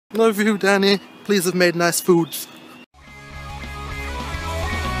Love you, Danny. Please have made nice foods.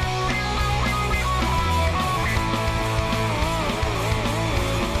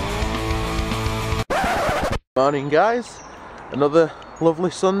 Morning, guys. Another lovely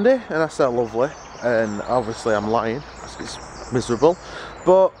Sunday, and I say lovely, and obviously I'm lying because it's miserable.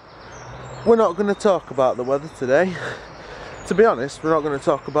 But we're not going to talk about the weather today. To be honest, we're not going to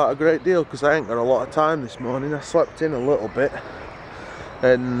talk about a great deal because I ain't got a lot of time this morning. I slept in a little bit,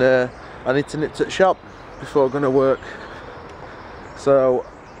 and I need to nip to the shop before going to work. So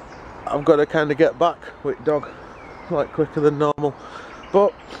I've got to kind of get back with dog like quicker than normal.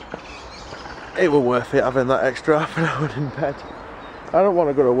 But it was worth it having that extra half an hour in bed. I don't want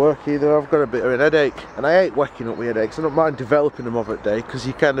to go to work either. I've got a bit of an headache, and I hate waking up with headaches. I don't mind developing them over the day because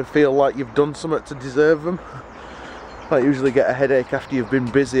you kind of feel like you've done something to deserve them. I usually get a headache after you've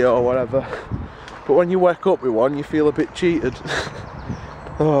been busy or whatever, but when you wake up with one you feel a bit cheated.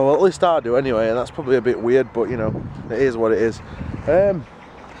 Oh, well, at least I do anyway, and that's probably a bit weird, but you know, it is what it is.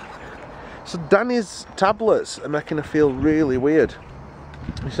 So Danny's tablets are making her feel really weird.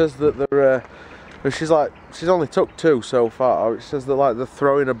 He says that they're she's only took 2 so far. It says that like they're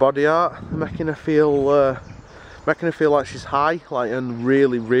throwing her body out, making her feel like she's high, like, and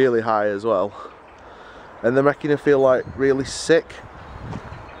really, really high as well. And they're making her feel like really sick.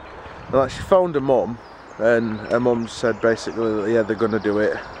 And like, she phoned her mum, and her mum said basically that yeah, they're gonna do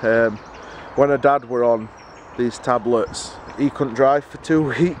it. When her dad were on these tablets, he couldn't drive for 2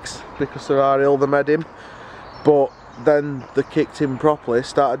 weeks because of how ill they made him. But then they kicked him properly,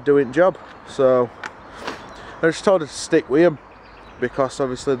 started doing the job. So I just told her to stick with him because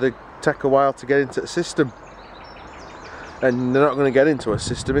obviously they take a while to get into the system, and they're not going to get into a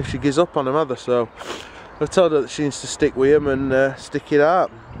system if she gives up on him either. So I told her that she needs to stick with him and stick it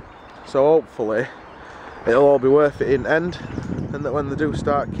out. So hopefully it'll all be worth it in the end, and that when they do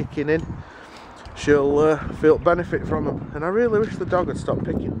start kicking in, she'll feel benefit from them. And I really wish the dog had stopped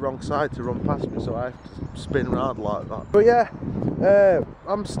picking the wrong side to run past me, so I have to spin round like that. But yeah,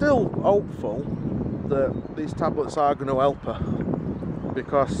 I'm still hopeful that these tablets are going to help her,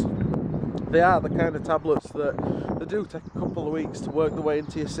 because they are the kind of tablets that they do take a couple of weeks to work their way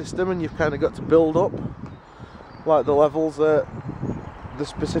into your system, and you've kind of got to build up like the levels of the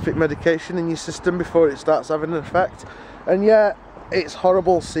specific medication in your system before it starts having an effect. And yeah, it's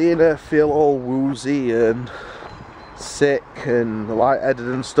horrible seeing her feel all woozy and sick and lightheaded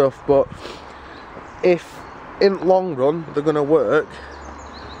and stuff, but if in the long run they're going to work,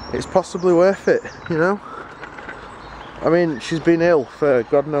 it's possibly worth it, you know. I mean, she's been ill for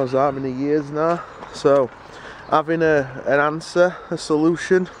God knows how many years now, so having an answer, a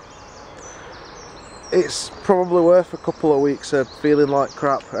solution, it's probably worth a couple of weeks of feeling like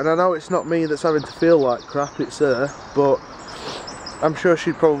crap. And I know it's not me that's having to feel like crap, it's her, but I'm sure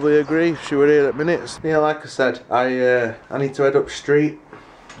she'd probably agree if she were here at minutes. Yeah, like I said, I need to head up street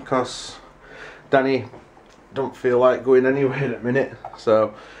because Danny don't feel like going anywhere at minute.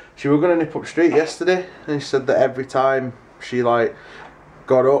 So she were going to nip up street yesterday, and she said that every time she like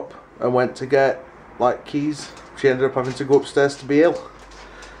got up and went to get like keys, she ended up having to go upstairs to be ill.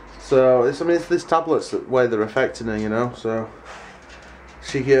 So I mean, it's these tablets that where they're affecting her, you know. So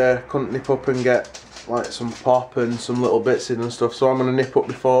she couldn't nip up and get like some pop and some little bits in and stuff, so I'm going to nip up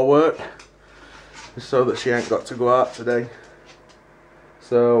before work so that she ain't got to go out today.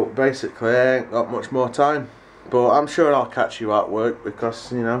 So basically I ain't got much more time, but I'm sure I'll catch you at work because,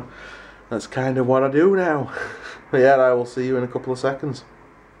 you know, that's kind of what I do now. But yeah, I will see you in a couple of seconds.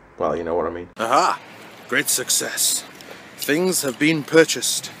 Well, you know what I mean. Aha! Great success. Things have been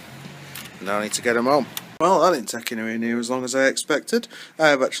purchased. Now I need to get them home. Well, that didn't take anywhere near as long as I expected. I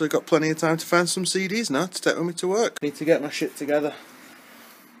have actually got plenty of time to find some CDs now to take with me to work. Need to get my shit together.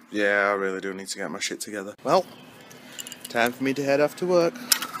 Yeah, I really do need to get my shit together. Well, time for me to head off to work.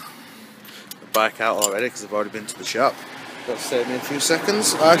 The bike out already because I've already been to the shop. Got to save me a few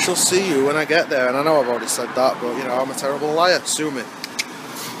seconds. I shall see you when I get there. And I know I've already said that, but you know, I'm a terrible liar. Sue me.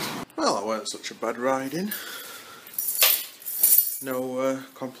 Well, that weren't such a bad ride in. No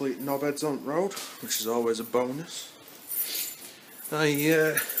complete knobheads on the road, which is always a bonus.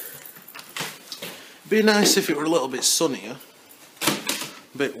 It'd be nice if it were a little bit sunnier,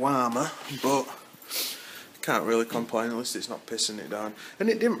 a bit warmer, but can't really complain, at least it's not pissing it down. And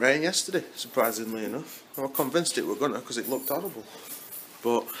it didn't rain yesterday, surprisingly enough. I was convinced it were gonna because it looked horrible.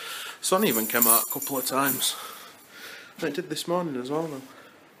 But sun even came out a couple of times. And it did this morning as well though.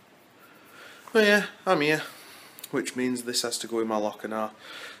 But yeah, I'm here. Which means this has to go in my locker now.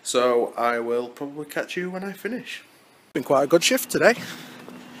 So I will probably catch you when I finish. Been quite a good shift today.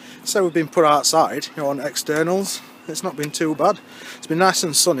 So we've been put outside, you know, on externals, It's not been too bad. It's been nice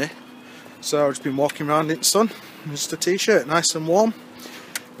and sunny, so I've just been walking around in the sun, just a t-shirt, nice and warm.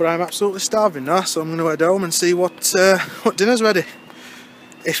 But I'm absolutely starving now, so I'm going to head home and see what dinner's ready,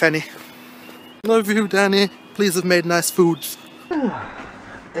 if any. Love you, Danny. Please have made nice foods.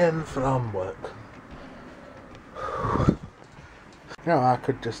 In from work. You know, I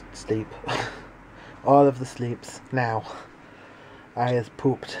could just sleep. All of the sleeps now. I has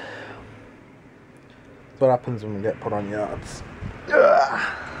pooped. That's what happens when we get put on yards.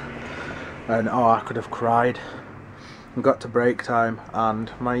 And oh, I could have cried. We got to break time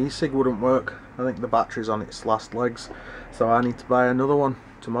and my e-cig wouldn't work. I think the battery's on its last legs, so I need to buy another one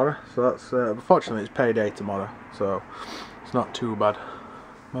tomorrow. So that's unfortunately it's payday tomorrow, so it's not too bad.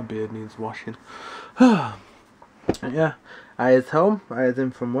 My beard needs washing. Yeah, I is home, I is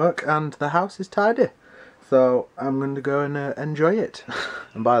in from work, and the house is tidy. So I'm going to go and enjoy it.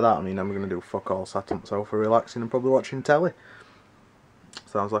 And by that I mean I'm going to do fuck all, sat on the sofa relaxing and probably watching telly.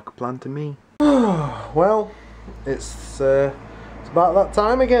 Sounds like a plan to me. Well, it's about that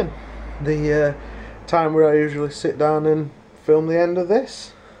time again. The time where I usually sit down and film the end of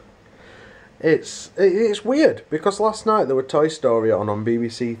this. It's weird because last night there were Toy Story on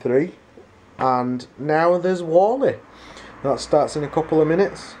BBC 3 and now there's Wasley. That starts in a couple of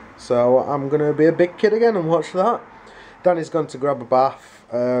minutes, so I'm going to be a big kid again and watch that. Danny's gone to grab a bath.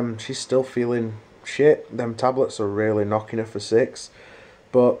 She's still feeling shit. Them tablets are really knocking her for 6.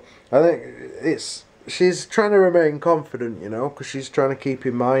 But I think she's trying to remain confident, you know, because she's trying to keep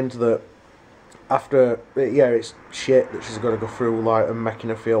in mind that after, yeah, it's shit that she's got to go through, like, and making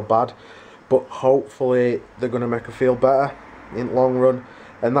her feel bad, but hopefully they're going to make her feel better in the long run,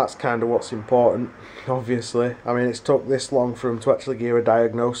 and that's kind of what's important, obviously. I mean, it's took this long for them to actually give her a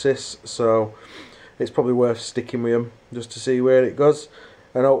diagnosis, so it's probably worth sticking with them just to see where it goes,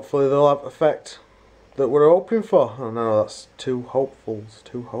 and hopefully they'll have effect that we're hoping for. I know that's two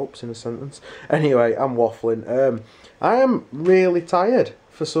hopes in a sentence. Anyway, I'm waffling. I am really tired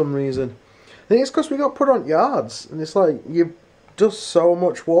for some reason. I think it's because we got put on yards, and it's like you do so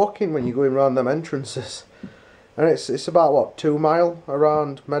much walking when you're going around them entrances, and it's about what, 2 mile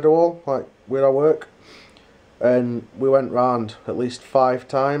around Meadowhall, like where I work, and we went round at least 5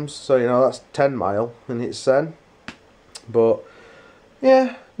 times, so you know that's 10 mile in its sen. But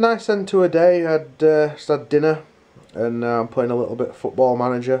yeah, nice end to a day. I'd just had dinner, and now I'm playing a little bit of Football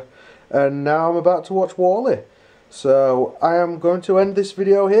Manager, and now I'm about to watch Wasley. So I am going to end this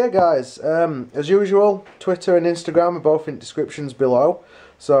video here, guys. As usual, Twitter and Instagram are both in descriptions below,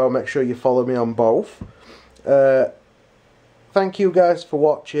 so make sure you follow me on both. Thank you guys for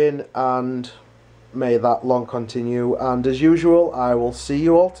watching, and may that long continue, and as usual I will see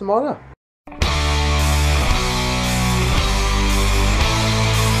you all tomorrow.